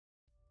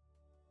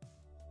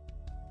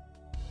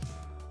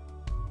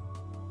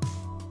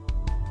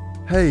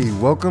Hey,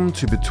 welcome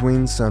to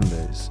Between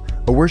Sundays,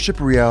 a Worship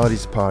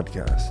Realities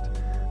podcast.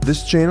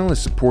 This channel is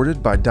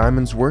supported by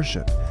Diamonds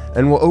Worship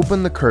and will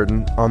open the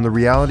curtain on the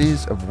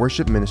realities of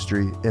worship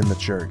ministry in the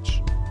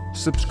church.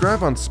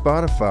 Subscribe on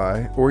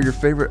Spotify or your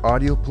favorite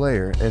audio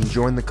player and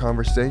join the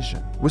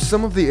conversation with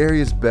some of the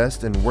area's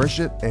best in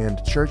worship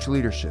and church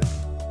leadership.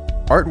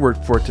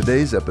 Artwork for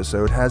today's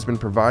episode has been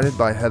provided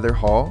by Heather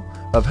Hall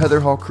of Heather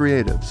Hall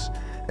Creatives,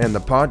 and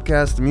the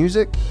podcast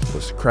music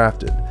was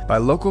crafted by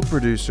local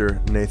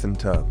producer Nathan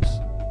Tubbs.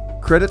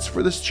 Credits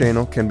for this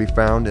channel can be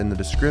found in the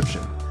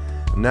description.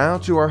 Now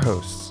to our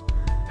hosts,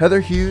 Heather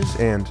Hughes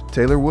and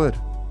Taylor Wood.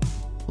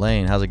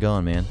 Lane, how's it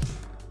going, man?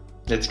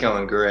 It's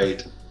going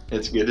great.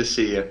 It's good to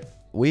see you.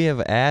 We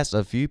have asked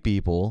a few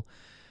people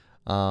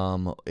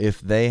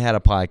if they had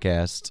a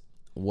podcast,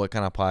 what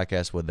kind of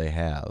podcast would they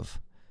have?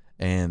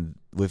 And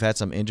we've had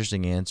some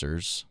interesting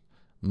answers.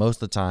 Most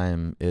of the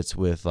time, it's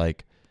with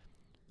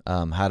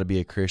how to be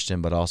a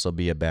Christian, but also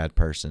be a bad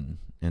person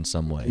in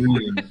some way.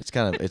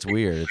 It's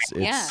weird.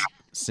 It's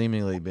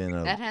seemingly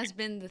been that has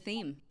been the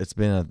theme. It's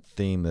been a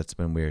theme that's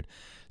been weird.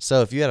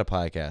 So if you had a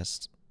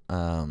podcast,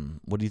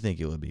 what do you think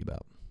it would be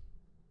about?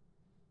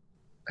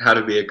 How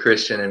to be a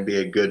Christian and be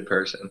a good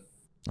person.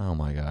 Oh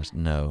my gosh,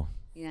 no.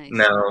 Nice.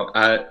 No,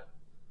 I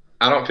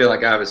don't feel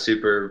like I have a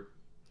super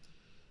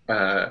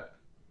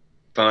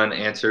fun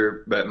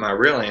answer, but my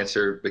real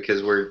answer,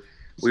 because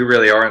we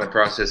really are in the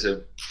process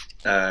of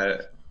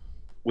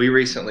we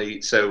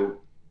recently, so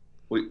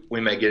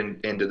we may get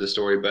into the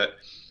story, but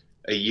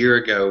a year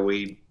ago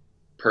we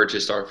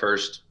purchased our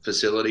first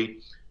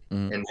facility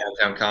in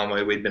downtown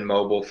Conway. We'd been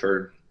mobile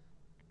for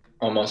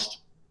almost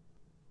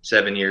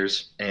 7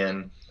 years,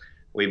 and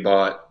we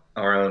bought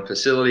our own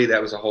facility.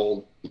 That was a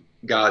whole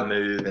God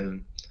move,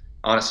 and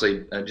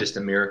honestly, just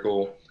a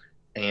miracle.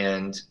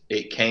 And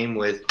it came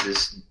with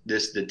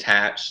this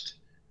detached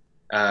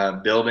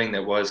building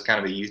that was kind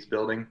of a youth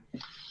building,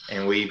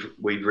 and we've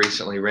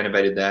recently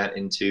renovated that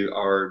into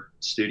our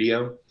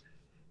studio,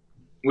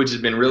 which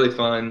has been really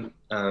fun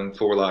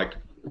for like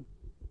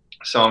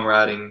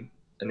songwriting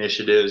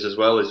initiatives, as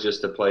well as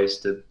just a place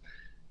to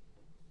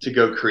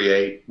go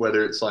create,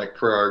 whether it's like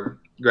for our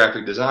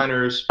graphic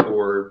designers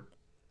or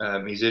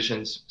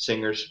musicians,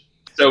 singers.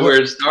 So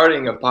we're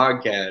starting a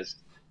podcast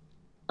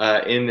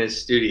in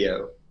this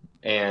studio,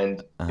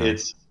 and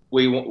it's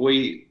we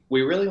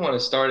really want to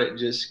start it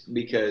just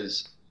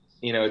because,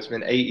 you know, it's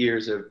been 8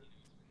 years of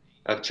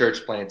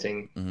church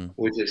planting,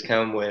 which has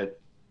come with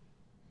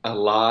a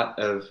lot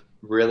of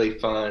really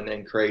fun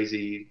and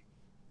crazy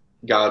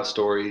God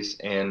stories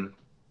and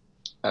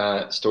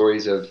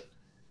stories of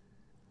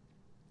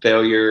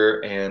failure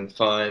and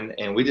fun,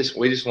 and we just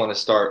want to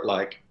start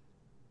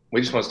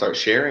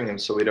sharing them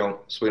so we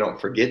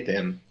don't forget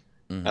them,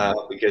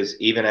 because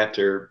even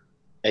after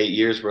 8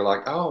 years we're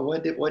like, oh,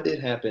 what did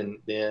happen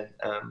then,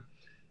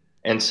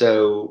 and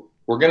so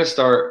we're going to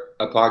start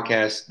a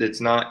podcast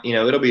that's not, you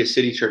know, it'll be a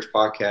City Church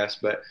podcast,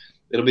 but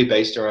it'll be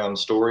based around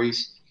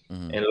stories,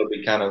 and it'll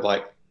be kind of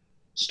like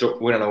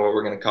we don't know what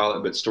we're going to call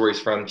it, but stories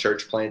from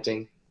church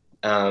planting.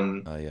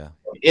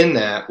 In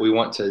that, we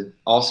want to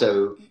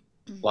also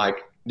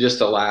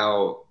just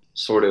allow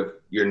sort of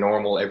your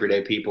normal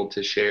everyday people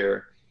to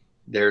share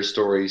their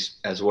stories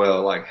as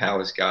well. Like, how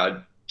has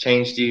God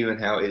changed you, and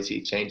how is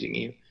He changing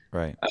you?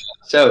 Right.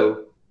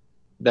 So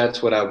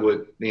that's what I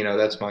would,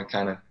 that's my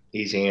kind of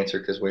easy answer,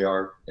 because we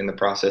are in the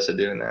process of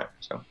doing that.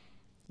 So.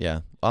 Yeah,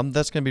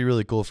 that's going to be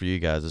really cool for you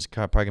guys. It's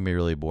probably going to be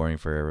really boring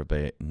for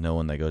everybody, no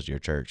one that goes to your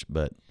church,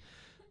 but,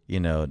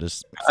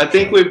 I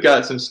think we've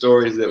got some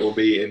stories that will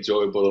be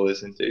enjoyable to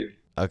listen to.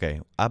 Okay,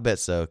 I bet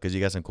so, because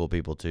you got some cool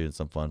people too, and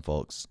some fun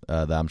folks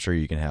that I'm sure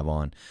you can have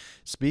on.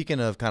 Speaking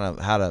of kind of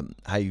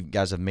how you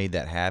guys have made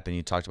that happen,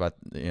 you talked about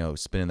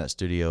spinning that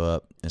studio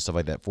up and stuff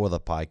like that for the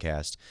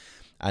podcast.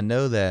 I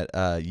know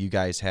that you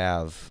guys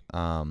have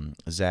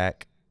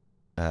Zach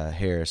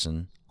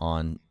Harrison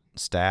on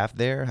staff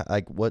there.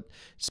 I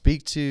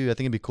think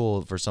it'd be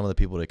cool for some of the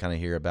people to kind of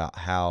hear about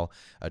how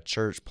a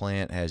church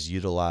plant has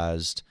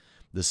utilized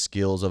the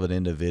skills of an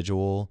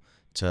individual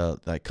to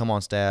come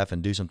on staff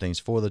and do some things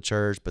for the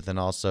church, but then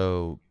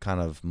also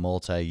kind of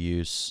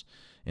multi-use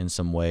in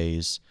some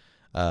ways,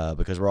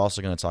 because we're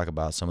also going to talk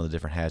about some of the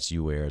different hats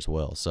you wear as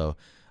well. So,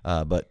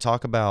 but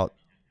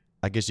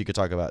I guess you could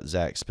talk about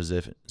Zach's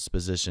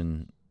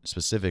position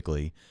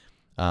specifically,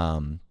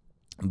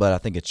 but I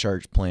think a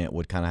church plant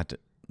would kind of have to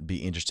be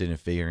interested in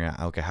figuring out,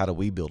 okay, how do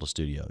we build a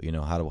studio?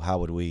 How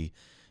would we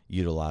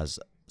utilize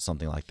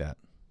something like that?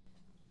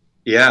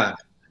 Yeah.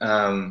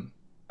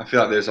 I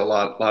feel like there's a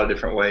lot of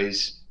different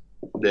ways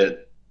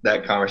that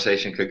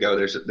conversation could go.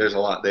 There's a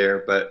lot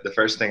there, but the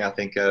first thing I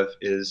think of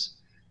is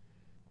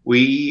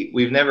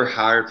we've never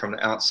hired from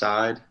the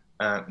outside.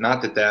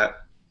 Not that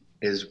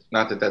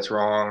that's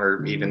wrong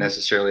or even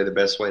necessarily the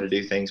best way to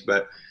do things,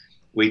 but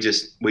we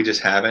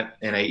just haven't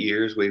in 8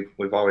 years.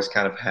 We've always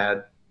felt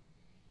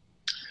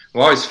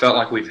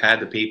like we've had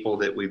the people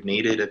that we've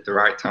needed at the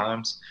right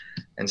times.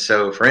 And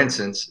so, for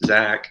instance,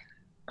 Zach,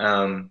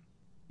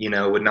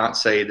 would not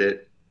say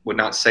that would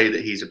not say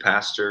that he's a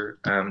pastor.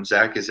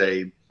 Zach's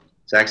a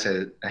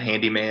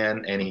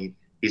handyman, and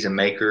he's a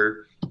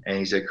maker, and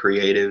he's a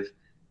creative,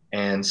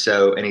 and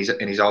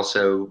he's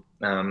also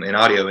an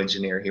audio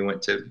engineer. He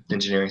went to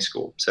engineering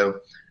school.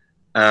 So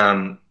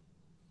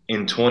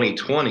in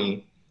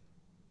 2020,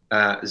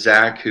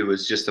 Zach, who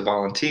was just a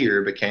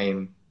volunteer,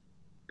 became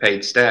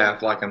paid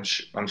staff. Like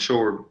I'm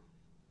sure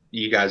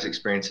you guys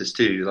experience this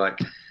too. Like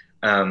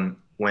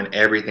when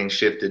everything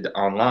shifted to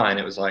online,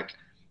 it was like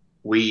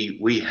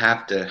we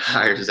have to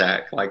hire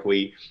Zach. Like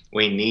we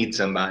need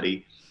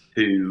somebody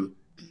who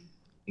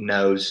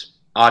knows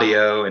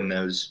audio and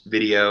knows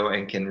video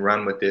and can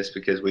run with this,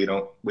 because we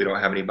don't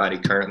have anybody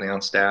currently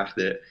on staff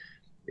that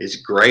is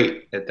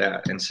great at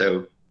that. And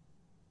so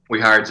we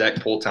hired Zach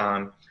full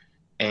time,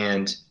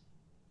 and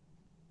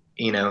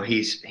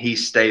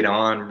he's stayed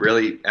on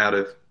really out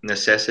of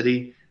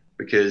necessity,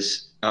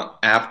 because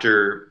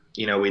after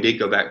we did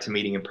go back to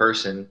meeting in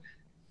person,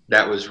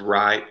 that was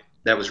right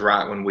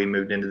when we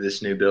moved into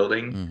this new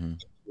building, Mm-hmm.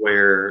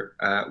 where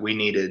we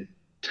needed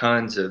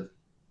tons of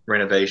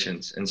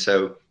renovations. And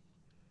so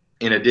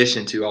in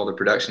addition to all the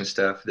production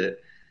stuff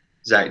that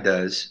Zach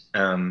does,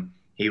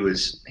 he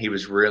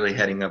was really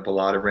heading up a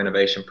lot of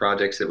renovation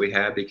projects that we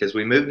had, because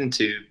we moved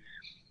into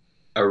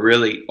a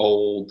really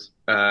old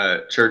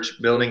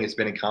church building. It's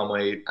been in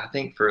Conway, I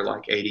think, for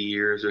like 80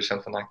 years or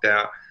something like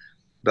that.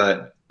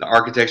 But the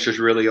architecture is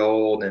really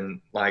old, and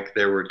like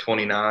there were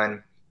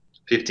 29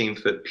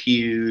 15-foot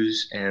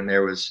pews, and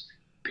there was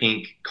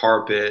pink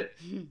carpet,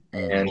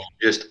 and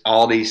just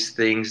all these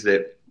things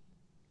that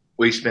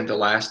we spent the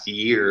last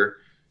year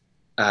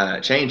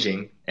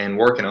changing and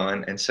working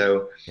on. And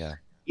so Yeah.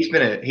 he's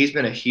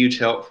been a huge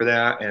help for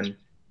that. And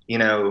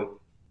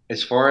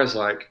as far as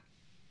like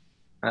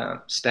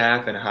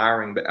staff and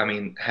hiring, but I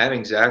mean,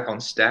 having Zach on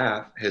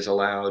staff has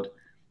allowed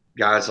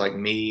guys like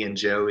me and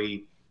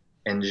Joey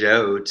and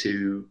Joe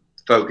to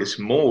focus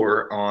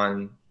more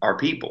on our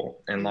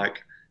people and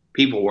like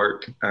people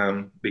work,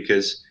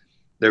 because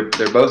they're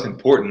both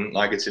important.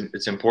 Like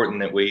it's important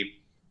that we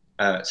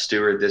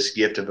steward this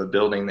gift of a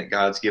building that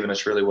God's given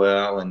us really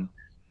well and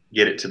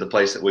get it to the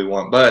place that we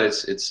want. But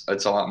it's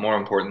a lot more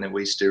important that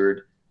we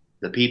steward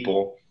the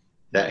people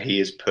that He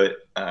has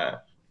put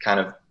kind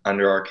of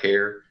under our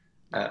care.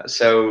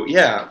 So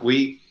yeah,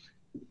 we've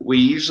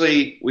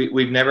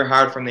never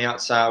hired from the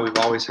outside. We've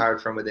always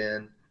hired from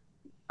within,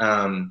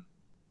 and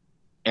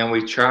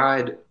we've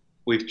tried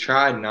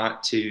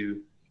not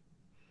to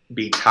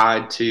be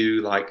tied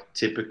to like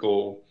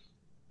typical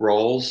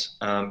roles,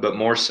 but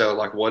more so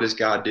like, what is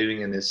God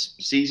doing in this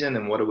season,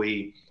 and what do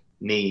we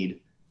need?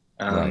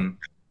 Right.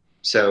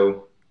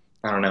 So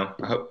I don't know.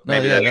 I hope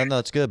No, yeah, no,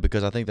 it's good,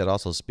 because I think that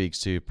also speaks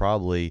to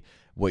probably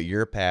what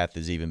your path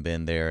has even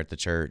been there at the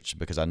church,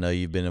 because I know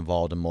you've been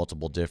involved in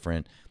multiple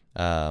different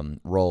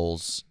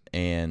roles,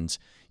 and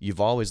you've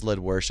always led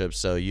worship.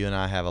 So you and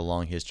I have a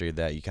long history of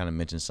that. You kind of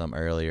mentioned some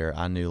earlier.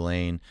 I knew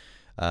Lane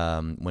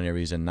whenever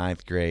he was in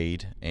 9th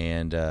grade,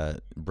 and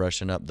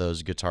brushing up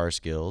those guitar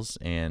skills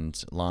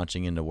and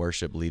launching into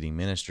worship leading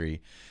ministry.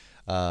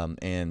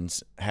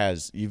 And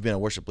you've been a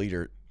worship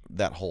leader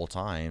that whole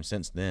time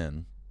since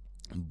then.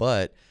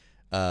 But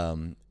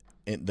the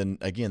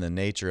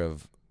nature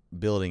of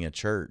building a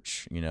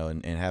church,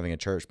 and having a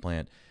church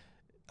plant,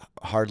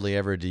 hardly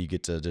ever do you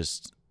get to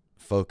just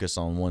focus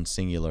on one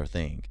singular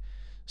thing.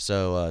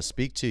 So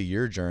speak to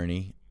your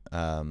journey,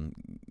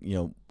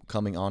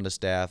 coming onto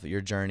staff,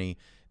 your journey,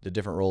 the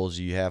different roles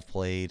you have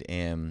played,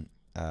 and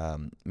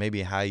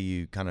maybe how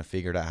you kind of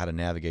figured out how to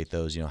navigate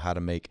those, how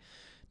to make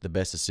the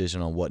best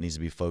decision on what needs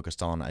to be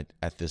focused on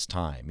at this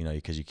time,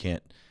 because you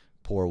can't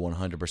pour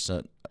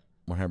 100%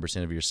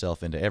 of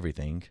yourself into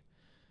everything.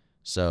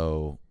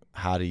 So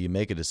how do you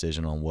make a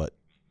decision on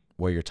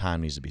where your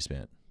time needs to be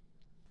spent?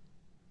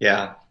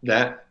 Yeah,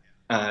 that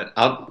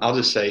I'll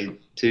just say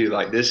too,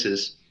 like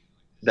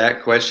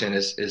that question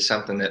is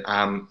something that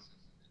I'm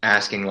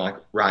asking like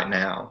right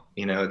now.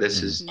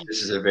 This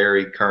is a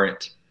very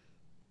current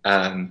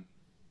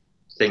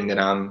thing that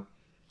I'm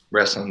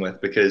wrestling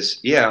with, because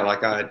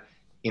like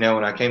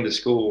when I came to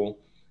school,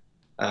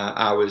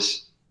 I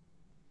was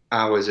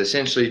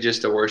essentially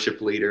just a worship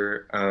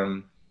leader.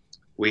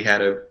 We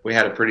had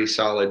a pretty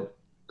solid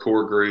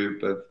core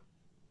group of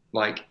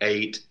like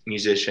 8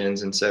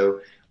 musicians, and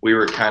so we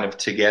were kind of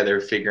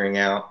together figuring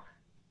out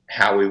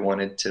how we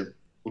wanted to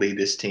lead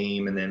this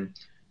team. And then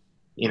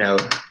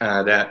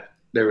that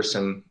there was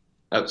some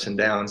ups and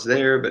downs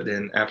there, but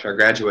then after I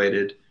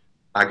graduated,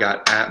 I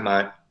got at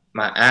my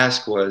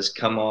ask was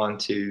come on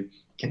to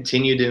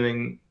continue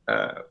doing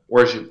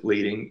worship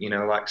leading,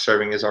 like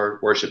serving as our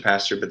worship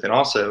pastor, but then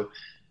also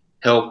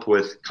help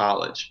with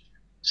college.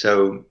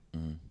 So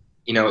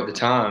at the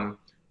time,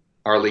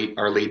 our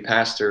lead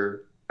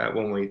pastor,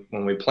 when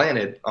we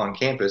planted on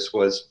campus,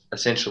 was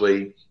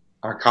essentially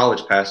our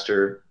college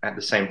pastor at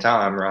the same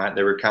time, right?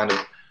 They were kind of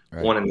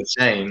one and the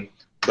same.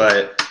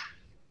 But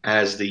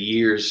as the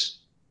years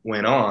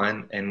went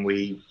on, and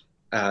we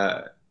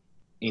let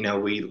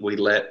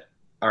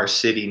our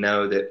city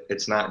know that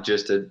it's not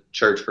just a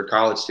church for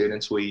college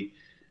students, we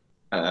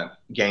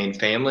gained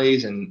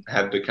families and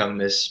have become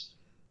this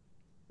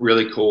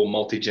really cool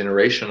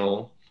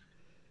multi-generational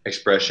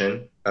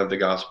expression of the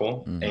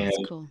gospel. Mhm. And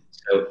That's cool.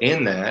 so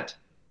in that,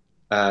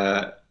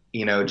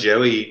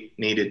 Joey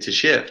needed to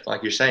shift,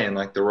 like you're saying,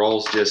 like the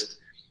roles just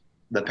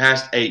the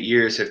past 8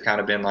 years have kind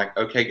of been like,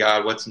 okay,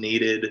 God, what's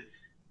needed,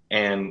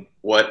 and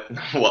what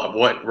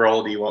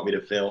role do you want me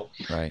to fill?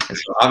 Right. And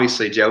so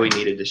obviously Joey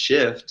needed to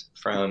shift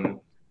from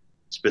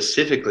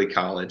specifically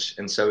college,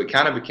 and so it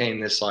kind of became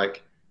this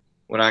like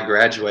when I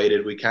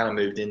graduated, we kind of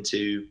moved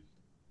into,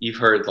 you've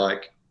heard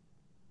like,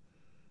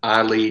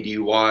 I lead,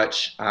 you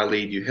watch, I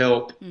lead, you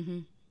help.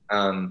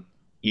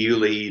 You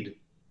lead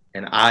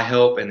and I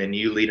help, and then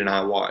you lead and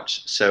I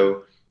watch.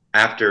 So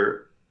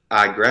after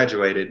I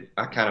graduated,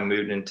 I kind of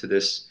moved into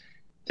this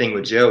thing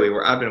with Joey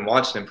where I've been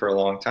watching him for a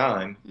long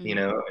time,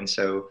 and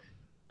so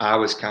I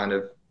kind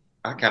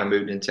of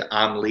moved into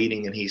I'm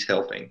leading and he's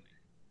helping.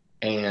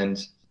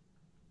 And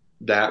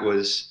that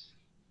was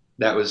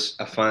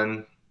a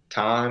fun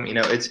time.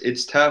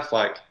 It's tough,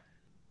 like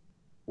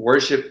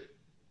worship,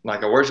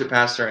 like a worship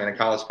pastor and a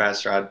college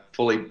pastor. I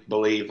fully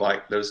believe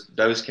like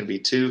those can be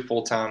two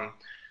full-time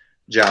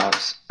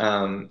jobs.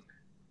 And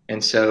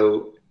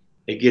so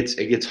it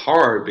gets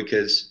hard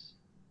because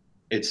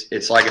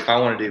it's like if I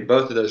want to do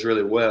both of those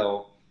really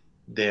well,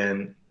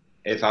 then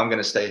if I'm going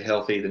to stay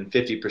healthy, then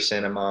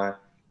 50% of my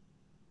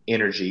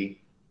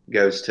energy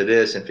goes to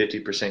this and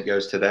 50%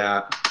 goes to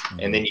that.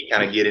 And then you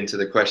kind of get into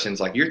the questions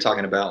like you're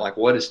talking about, like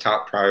what is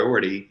top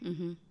priority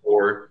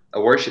for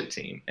a worship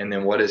team? And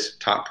then what is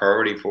top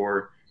priority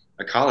for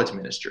a college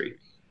ministry?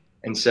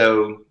 And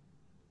so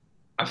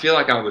I feel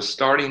like I was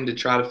starting to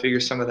try to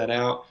figure some of that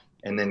out.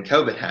 And then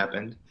COVID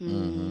happened,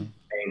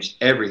 changed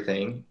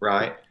everything,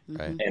 right?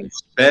 Right. And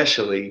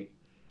especially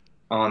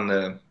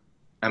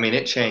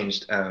it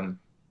changed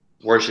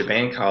worship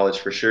and college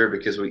for sure,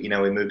 because we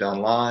moved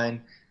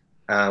online.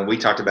 We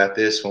talked about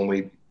this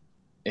when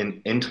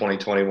in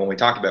 2020 when we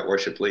talked about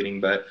worship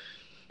leading, but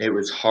it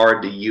was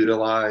hard to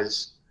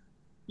utilize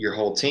your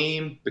whole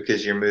team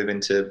because you're moving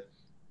to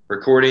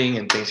recording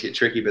and things get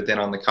tricky. But then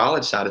on the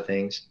college side of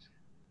things,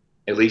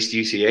 at least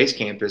UCA's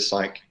campus,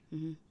 like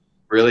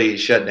really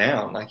shut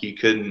down. Like you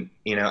couldn't,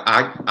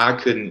 I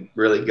couldn't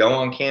really go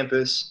on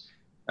campus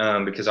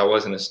because I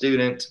wasn't a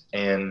student.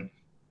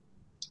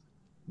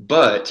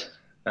 But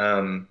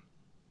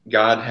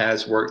God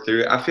has worked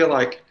through it. I feel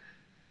like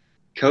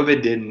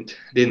COVID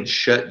didn't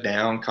shut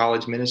down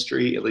college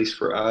ministry, at least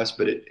for us,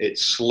 but it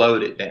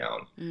slowed it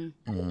down.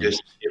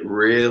 It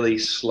really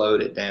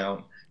slowed it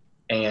down.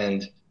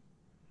 And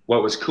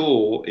what was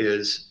cool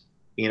is,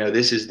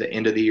 this is the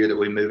end of the year that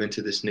we move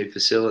into this new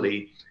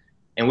facility,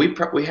 and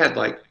we had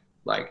like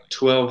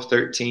 12,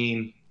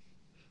 13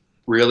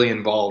 really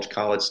involved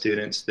college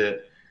students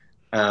that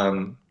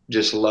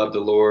just love the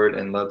Lord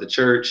and love the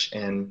church.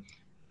 And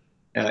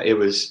it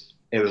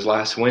was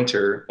last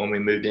winter when we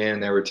moved in.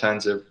 There were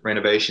tons of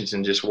renovations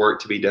and just work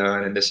to be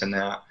done and this and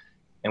that.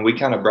 And we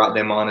kind of brought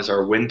them on as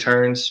our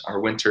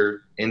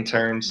winter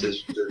interns.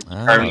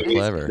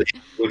 Clever.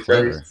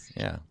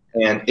 Yeah.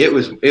 And it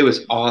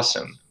was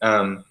awesome.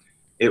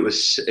 It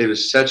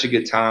was such a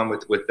good time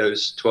with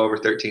those 12 or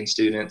 13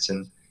 students,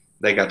 and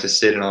they got to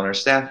sit in on our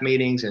staff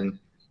meetings. And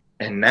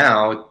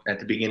now at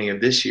the beginning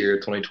of this year,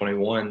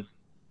 2021,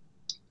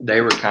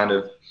 they were kind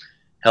of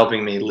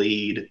helping me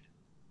lead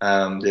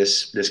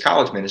this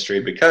college ministry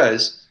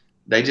because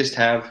they just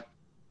have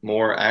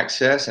more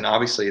access, and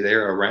obviously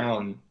they're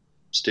around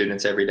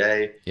students every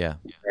day. Yeah.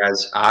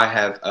 Whereas I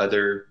have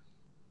other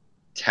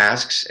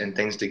tasks and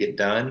things to get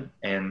done.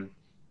 And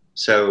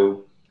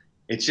so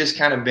it's just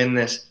kind of been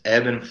this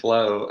ebb and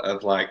flow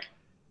of like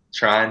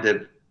trying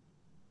to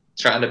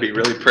be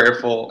really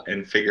prayerful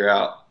and figure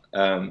out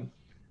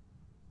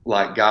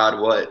like,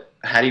 God,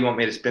 how do you want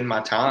me to spend my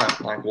time?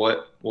 Like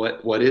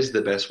what is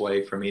the best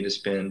way for me to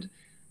spend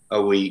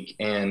a week?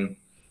 And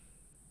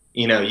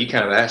you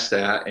kind of asked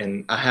that,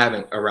 and I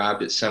haven't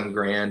arrived at some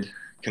grand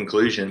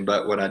conclusion,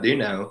 but what I do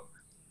know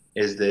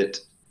is that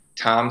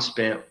time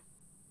spent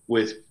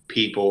with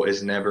people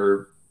is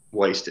never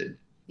wasted.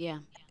 Yeah.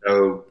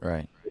 So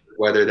right.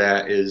 Whether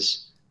that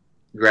is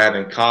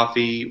grabbing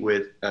coffee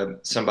with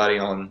somebody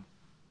on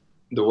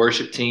the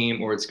worship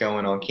team, or it's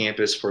going on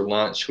campus for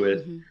lunch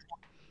with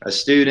a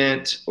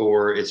student,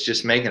 or it's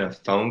just making a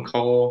phone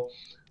call.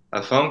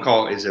 A phone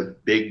call is a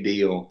big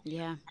deal.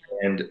 Yeah.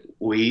 And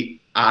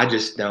I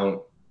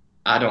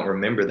don't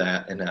remember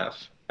that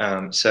enough.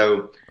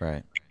 So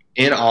right.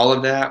 In all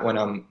of that, when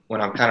I'm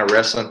kind of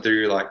wrestling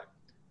through like,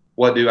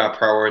 what do I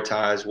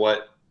prioritize?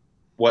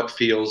 What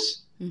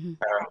feels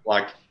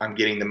like I'm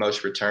getting the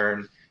most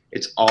return?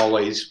 It's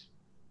always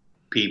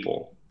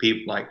people,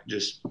 like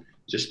just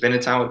spending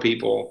time with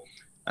people,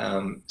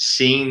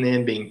 seeing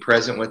them, being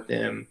present with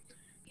them,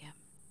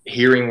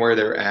 hearing where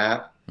they're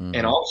at,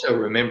 and also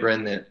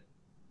remembering that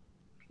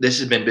this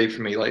has been big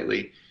for me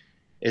lately,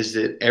 is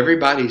that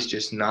everybody's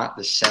just not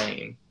the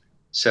same.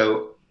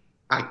 So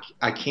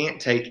I can't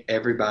take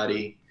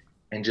everybody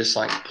and just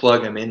like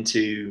plug them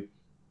into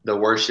the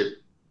worship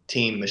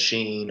team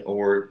machine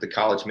or the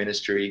college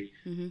ministry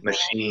Mm-hmm.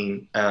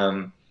 machine.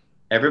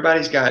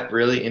 Everybody's got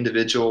really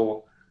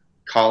individual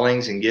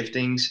callings and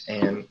giftings,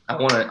 and I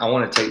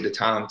want to take the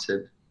time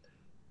to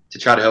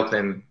try to help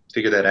them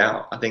figure that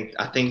out. I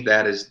think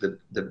that is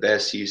the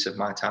best use of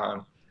my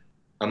time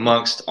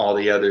amongst all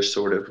the other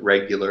sort of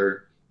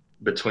regular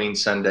between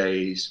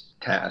Sundays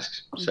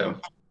tasks. So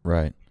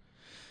Right.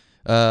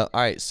 All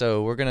right.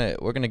 So we're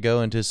gonna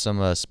go into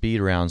some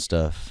speed round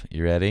stuff.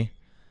 You ready?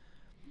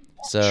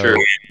 So Sure.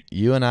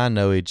 you and I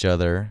know each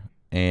other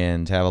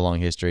and have a long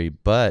history,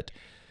 but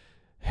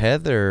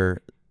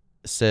Heather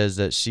says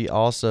that she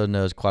also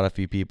knows quite a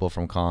few people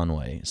from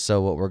Conway.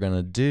 So what we're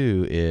gonna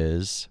do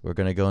is we're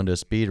gonna go into a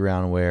speed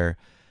round where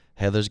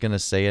Heather's gonna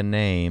say a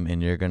name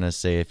and you're gonna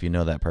say if you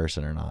know that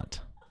person or not.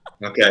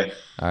 Okay.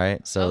 All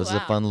right. So this is a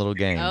wow. fun little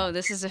game. Oh,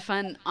 this is a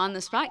fun on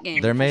the spot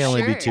game. There may for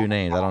only be sure. 2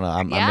 names. I don't know.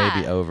 I may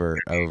be Yeah. over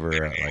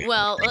like.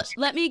 Well,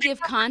 let me give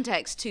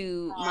context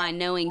to my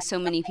knowing so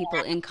many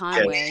people in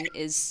Conway.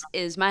 Is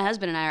my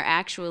husband and I are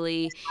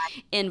actually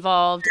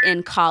involved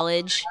in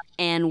college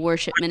and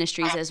worship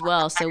ministries as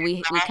well. So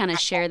we kind of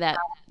share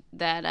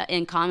that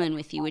in common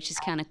with you, which is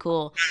kind of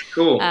cool.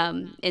 Cool.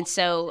 And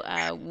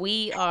so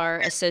we are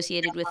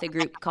associated with a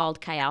group called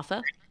Chi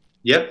Alpha.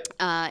 Yep.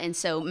 And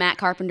so Matt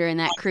Carpenter and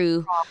that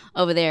crew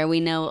over there,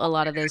 we know a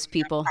lot of those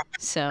people.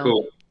 So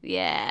Cool.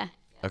 yeah.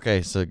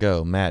 Okay, so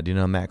go, Matt. Do you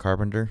know Matt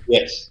Carpenter?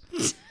 Yes.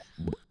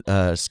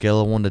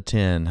 Scale of 1 to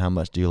 10. How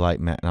much do you like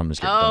Matt? I'm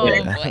just kidding. Oh, Don't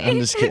do that. boy. I'm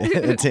just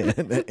kidding.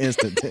 10,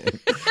 instant 10.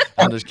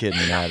 I'm just kidding,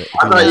 Matt.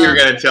 I thought you were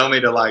gonna tell me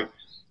to like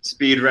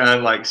speed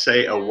run, like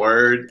say a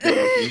word.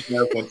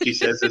 When she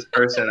says this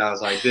person, I was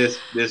like, this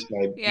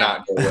may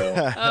not go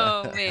well.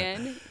 Oh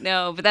man,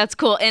 no, but that's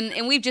cool,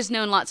 and we've just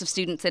known lots of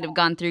students that have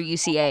gone through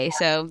UCA,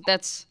 so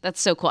that's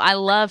so cool. I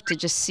love to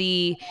just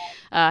see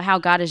how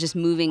God is just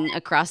moving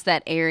across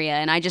that area,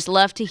 and I just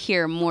love to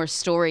hear more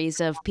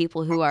stories of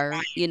people who are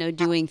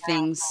doing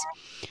things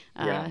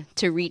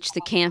to reach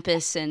the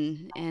campus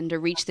and to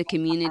reach the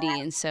community.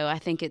 And so I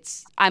think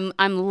I'm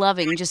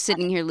loving just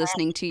sitting here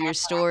listening to your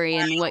story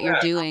and what you're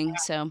doing.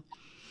 So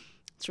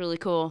it's really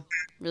cool,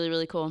 really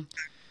really cool.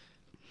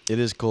 It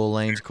is cool.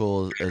 Lane's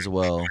cool as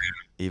well,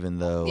 even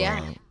though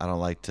I don't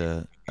like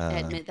to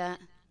Admit that.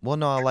 Well,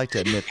 no, I like to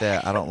admit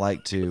that. I don't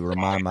like to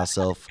remind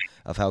myself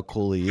of how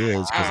cool he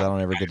is because I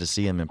don't ever get to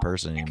see him in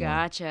person anymore.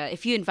 Gotcha.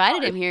 If you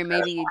invited him here,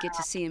 maybe you'd get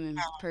to see him in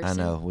person. I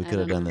know. We could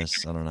have done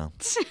this. I don't know.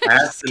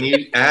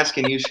 Ask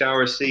and you shall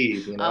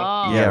receive.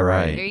 Oh, Yeah,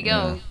 right. There you go.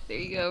 Yeah. There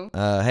you go.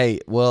 Hey,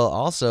 well,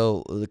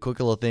 also, the quick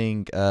little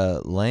thing,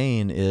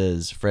 Lane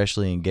is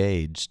freshly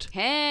engaged.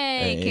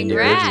 Hey,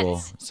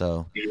 Individual, congrats.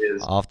 so He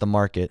is. off the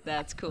market.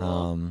 That's cool.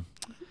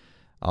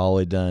 All the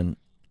way done.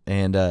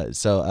 And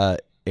so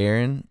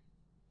Erin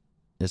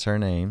is her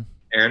name.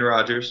 Aaron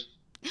Rodgers.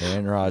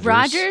 Erin Rodgers.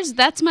 Rogers,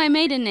 that's my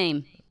maiden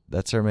name.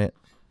 That's her man.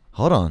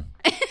 Hold on.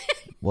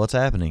 What's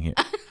happening here?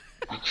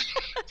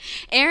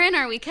 Aaron,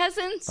 are we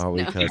cousins? Are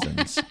we No.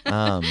 cousins?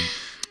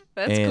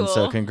 That's and cool.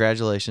 so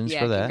congratulations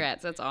Yeah, for that.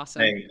 congrats. That's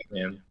awesome. Thanks,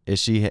 man. Is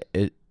she?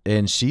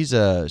 And she's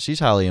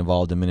highly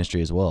involved in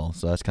ministry as well.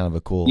 So that's kind of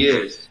a cool.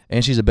 Yes,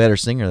 And she's a better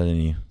singer than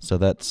you. So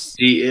that's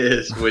he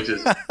is, which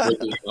is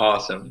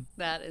awesome.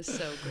 That is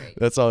so great.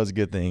 that's always a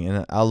good thing.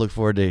 And I'll look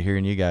forward to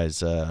hearing you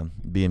guys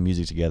be in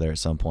music together at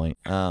some point.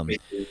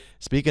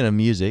 Speaking of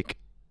music,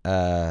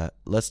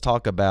 let's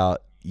talk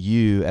about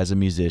you as a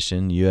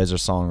musician, you as a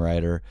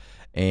songwriter,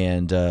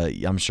 and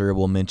I'm sure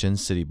we'll mention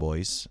City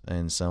Boys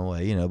in some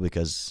way,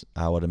 because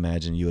I would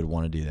imagine you would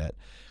want to do that.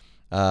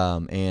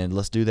 And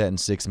let's do that in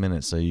 6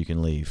 minutes so you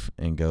can leave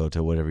and go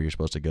to whatever you're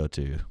supposed to go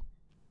to.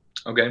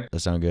 Okay, That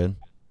sound good?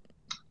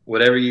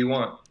 whatever you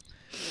want.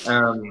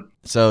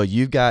 So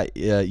you've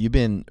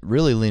been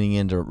really leaning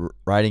into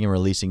writing and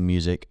releasing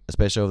music,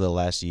 especially over the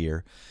last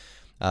year.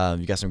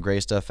 You've got some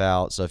great stuff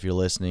out. So if you're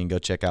listening, go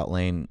check out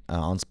Lane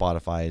on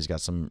Spotify. He's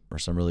got some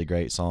really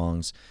great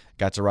songs.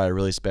 Got to write a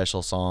really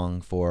special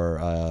song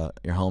for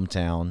your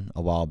hometown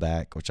a while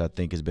back, which I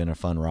think has been a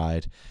fun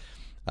ride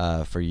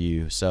for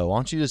you. So why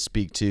don't you just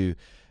speak to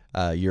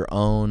your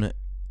own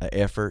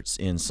efforts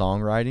in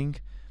songwriting,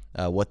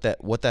 what that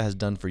has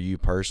done for you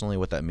personally,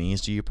 what that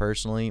means to you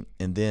personally,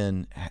 and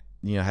then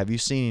have you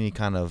seen any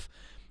kind of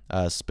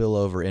spill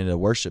over into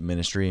worship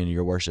ministry and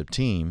your worship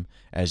team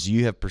as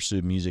you have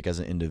pursued music as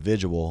an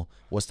individual?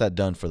 What's that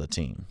done for the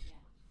team?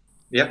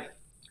 Yeah.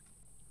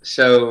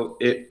 So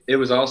it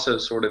was also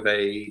sort of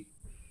a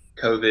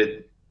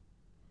COVID,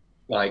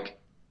 like,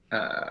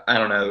 I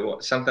don't know,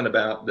 something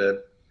about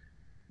the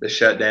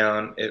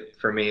shutdown.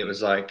 For me, it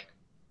was like,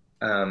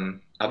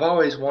 I've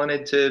always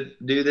wanted to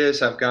do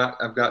this. I've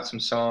got some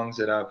songs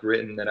that I've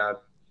written that I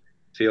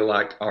feel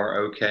like are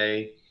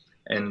okay.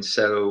 And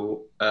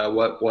so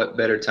what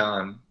better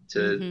time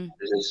to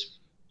just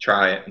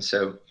try it? And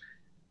so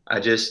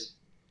I just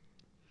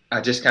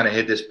kind of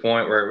hit this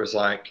point where it was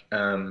like,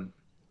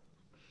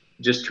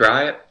 just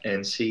try it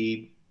and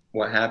see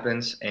what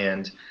happens.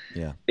 And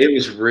it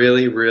was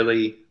really,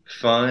 really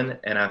fun.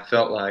 And I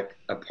felt like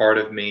a part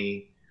of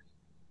me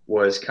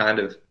was kind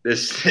of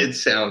this. It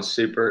sounds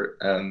super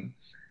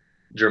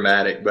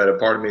dramatic, but a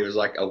part of me was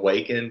like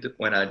awakened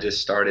when I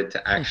just started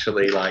to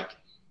actually to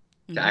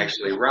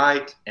actually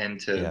write and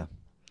to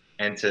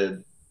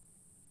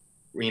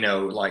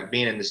like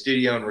being in the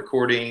studio and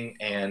recording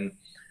and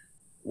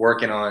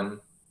working on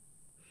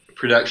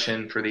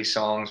production for these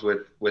songs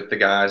with the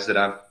guys that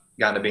I've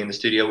gotten to be in the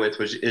studio with,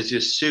 which is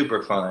just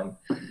super fun.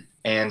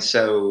 And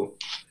so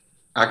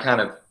I kind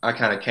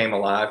of came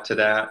alive to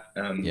that.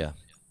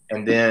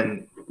 And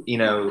then,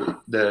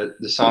 the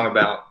song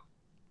about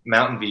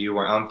Mountain View,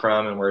 where I'm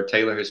from and where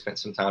Taylor has spent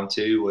some time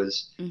too,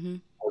 was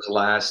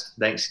last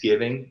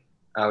Thanksgiving.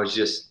 I was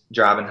just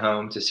driving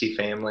home to see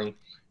family,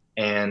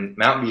 and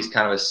Mountain View is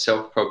kind of a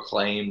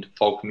self-proclaimed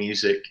folk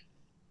music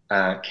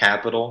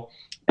capital.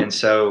 And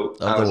so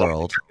of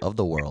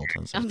the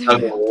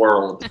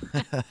world.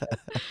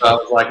 So I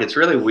was like, it's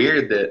really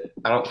weird that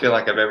I don't feel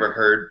like I've ever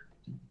heard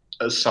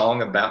a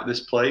song about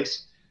this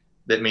place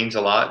that means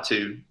a lot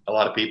to a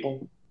lot of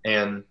people.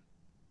 And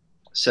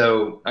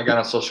so I got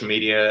on social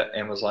media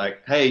and was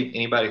like, hey,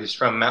 anybody who's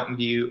from Mountain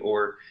View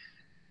or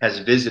has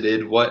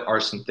visited, what are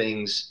some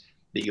things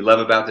that you love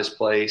about this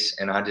place?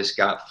 And I just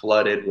got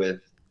flooded with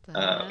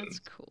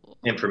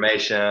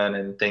information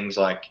and things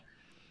like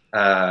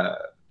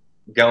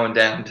going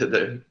down to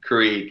the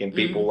creek and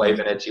people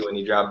waving at you when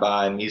you drive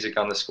by, and music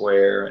on the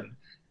square, and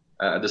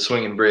the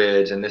swinging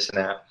bridge and this and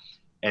that.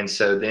 And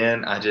so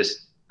then I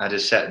just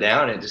sat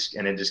down and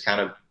it just kind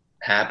of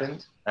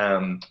happened.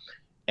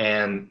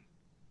 And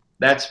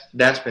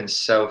that's been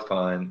so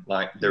fun.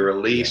 Like the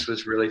release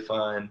was really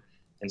fun,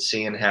 and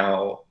seeing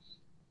how,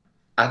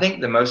 I think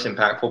the most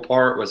impactful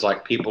part was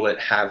like people that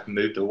have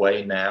moved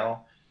away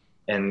now,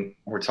 and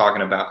we're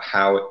talking about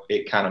how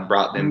it kind of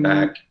brought them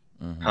back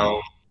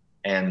home.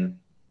 And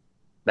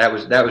that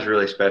was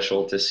really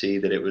special to see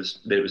that it was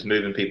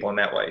moving people in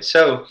that way.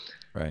 So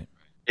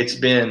it's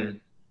been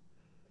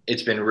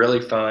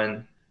really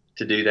fun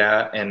to do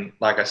that. And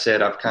like I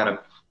said,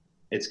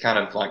 it's kind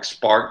of like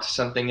sparked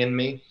something in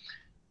me.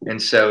 And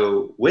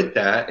so with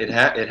that,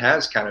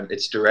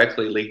 it's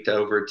directly leaked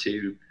over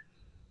to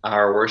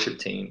our worship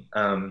team.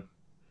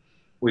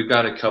 We've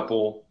got a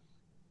couple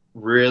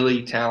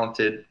really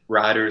talented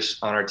writers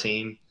on our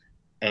team,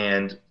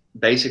 and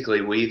basically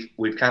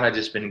we've kind of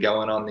just been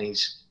going on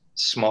these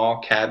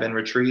small cabin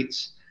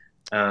retreats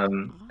out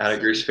at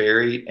Grease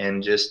Ferry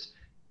and just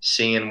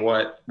seeing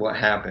what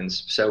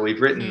happens. So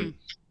we've written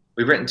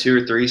 2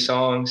 or 3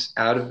 songs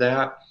out of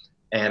that,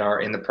 and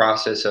are in the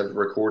process of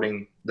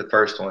recording the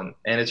first one.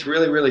 And it's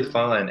really, really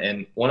fun.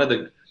 And one of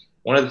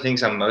the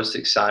things I'm most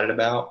excited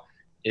about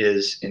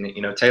is, and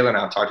Taylor and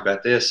I have talked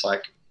about this,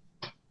 like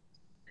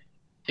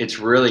it's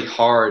really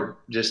hard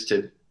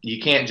you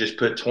can't just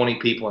put 20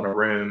 people in a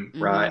room,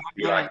 right?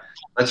 Be like,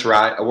 let's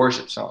write a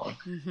worship song.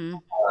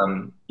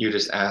 You're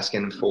just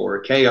asking for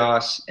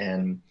chaos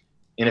and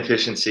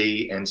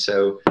inefficiency. And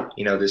so,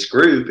 this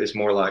group is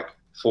more like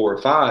 4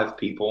 or 5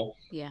 people.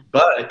 Yeah.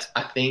 But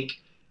I think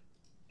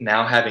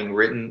now, having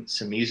written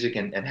some music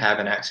and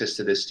having access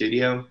to this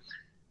studio,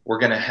 we're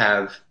going to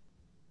have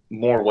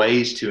more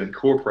ways to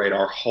incorporate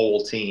our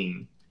whole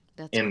team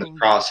the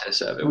process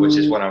of it, which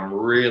is what I'm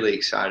really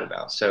excited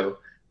about. So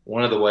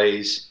one of the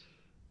ways,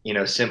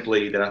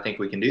 simply that I think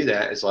we can do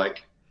that is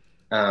like,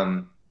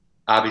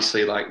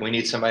 obviously, like we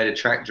need somebody to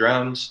track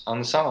drums on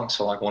the song.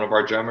 So like one of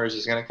our drummers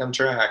is going to come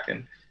track,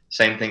 and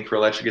same thing for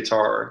electric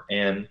guitar.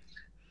 And,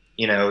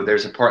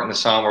 there's a part in the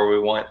song where we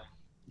want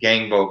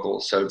gang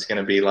vocals. So it's going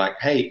to be like,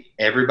 hey,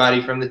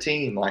 everybody from the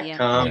team,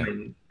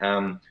 come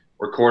and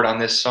record on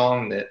this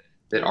song that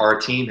our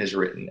team has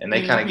written. And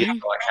they kind of get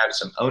to like have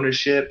some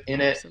ownership in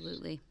it.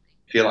 Absolutely.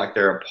 Feel like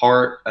they're a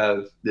part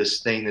of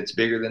this thing that's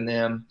bigger than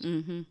them.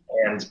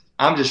 And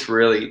I'm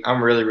really,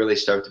 really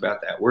stoked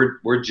about that.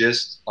 We're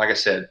just, like I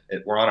said,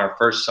 we're on our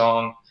first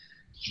song,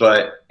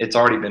 but it's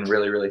already been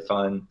really, really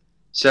fun.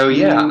 So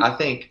yeah, I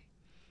think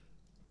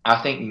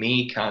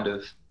me kind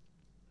of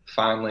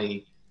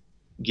finally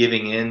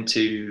giving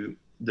into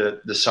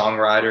the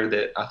songwriter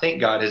that I think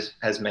God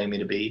has made me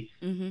to be,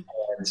 and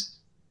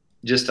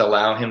just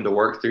allow him to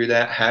work through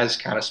that has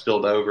kind of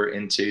spilled over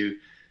into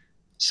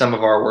some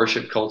of our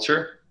worship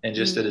culture, and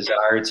just a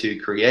desire to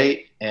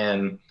create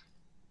and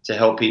to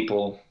help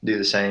people do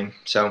the same.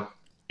 So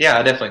yeah,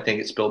 I definitely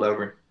think it spilled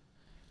over.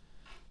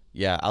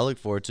 Yeah, I look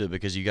forward to it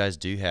because you guys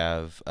do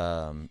have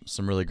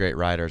some really great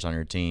writers on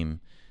your team,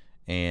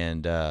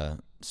 and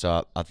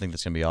so I think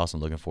that's going to be awesome.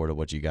 Looking forward to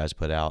what you guys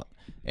put out.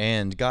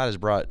 And God has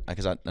brought,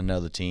 because I know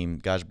the team,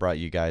 God's brought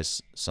you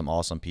guys some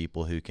awesome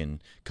people who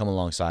can come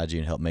alongside you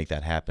and help make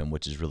that happen,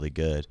 which is really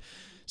good.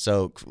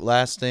 So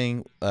last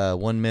thing,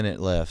 1 minute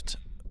left.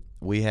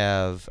 We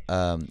have,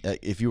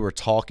 if you were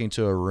talking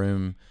to a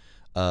room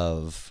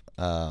of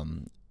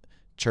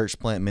church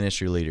plant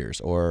ministry leaders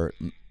or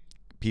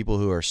people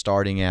who are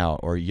starting out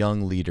or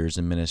young leaders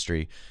in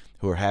ministry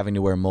who are having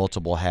to wear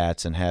multiple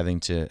hats and having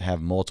to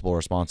have multiple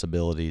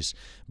responsibilities,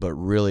 but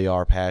really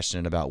are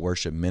passionate about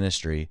worship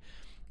ministry,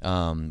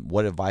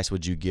 what advice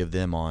would you give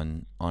them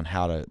on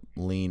how to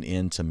lean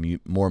into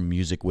more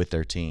music with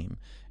their team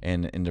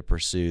and to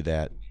pursue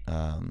that,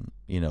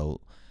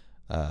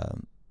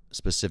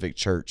 specific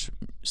church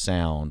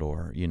sound,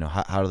 or,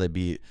 how do they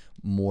be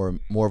more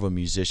of a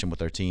musician with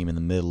their team in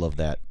the middle of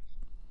that?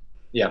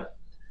 Yeah.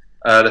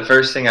 The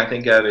first thing I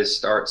think of is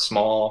start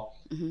small.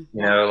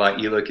 Like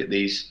you look at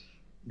these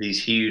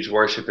huge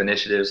worship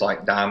initiatives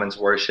like Diamonds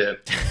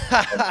Worship,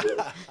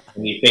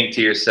 and you think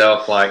to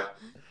yourself like,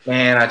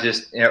 man,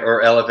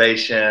 or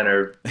Elevation,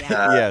 or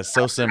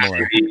so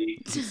similar.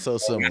 So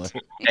similar.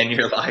 And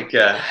you're like,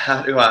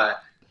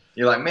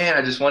 you're like, man,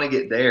 I just want to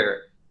get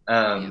there.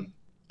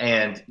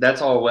 And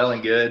that's all well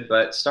and good,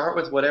 but start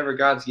with whatever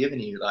God's given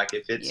you. Like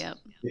if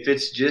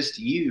it's just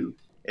you,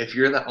 if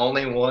you're the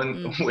only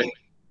one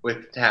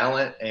with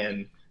talent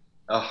and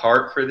a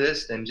heart for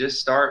this, then just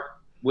start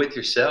with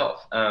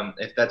yourself.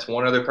 If that's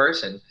one other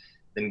person,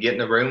 then get in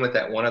the room with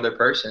that one other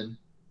person,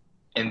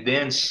 and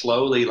then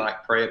slowly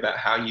like pray about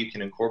how you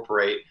can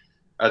incorporate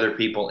other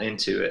people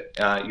into it.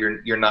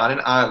 You're not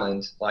an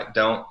island. Like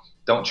don't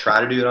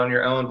try to do it on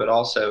your own, but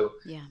also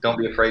don't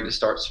be afraid to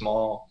start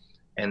small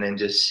and then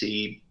just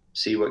see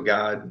what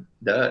God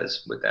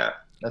does with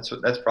that. That's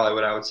probably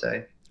what I would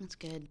say. That's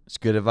good. It's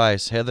good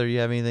advice. Heather, you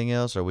have anything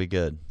else? Or are we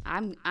good?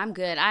 I'm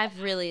good. I've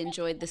really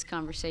enjoyed this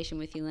conversation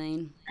with you,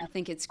 Lane. I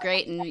think it's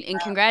great, and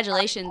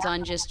congratulations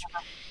on just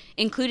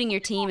including your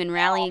team and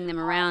rallying them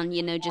around,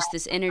 just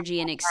this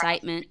energy and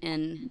excitement,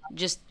 and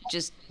just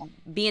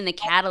being the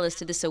catalyst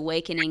to this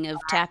awakening of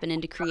tapping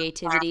into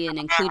creativity and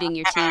including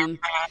your team.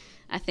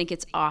 I think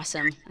it's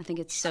awesome. I think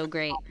it's so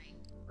great.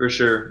 For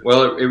sure.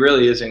 Well, it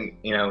really isn't,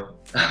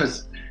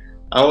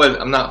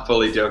 I'm not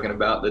fully joking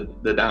about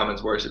the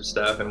Diamonds Worship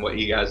stuff and what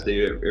you guys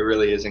do. It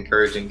really is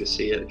encouraging to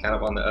see it kind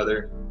of on the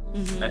other,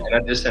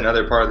 and just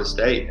another part of the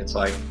state. It's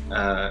like,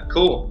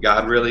 cool.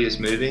 God really is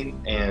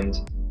moving, and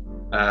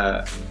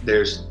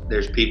there's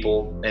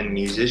people and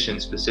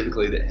musicians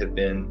specifically that have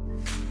been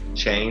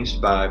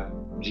changed by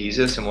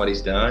Jesus and what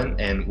He's done,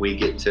 and we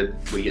get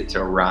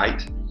to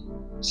write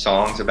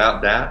songs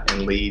about that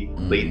and lead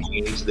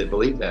teams that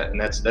believe that, and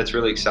that's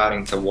really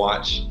exciting to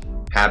watch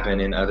happen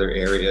in other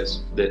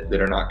areas that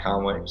are not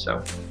Conway.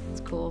 So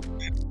it's cool.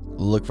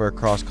 Look for a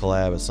cross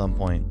collab at some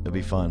point. It'll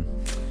be fun.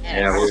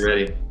 Yeah, we're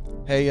ready.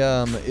 Hey,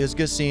 it was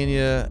good seeing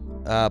you.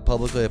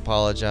 Publicly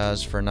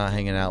apologize for not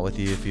hanging out with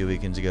you a few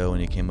weekends ago when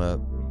you came up,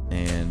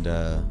 and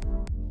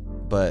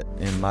but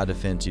in my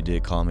defense, you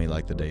did call me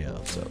like the day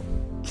of, so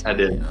I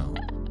did.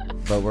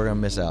 But we're gonna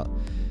miss out.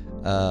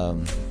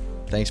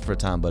 Thanks for the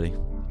time, buddy.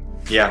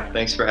 Yeah,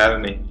 thanks for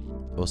having me.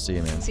 We'll see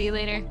you, man. See you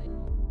later.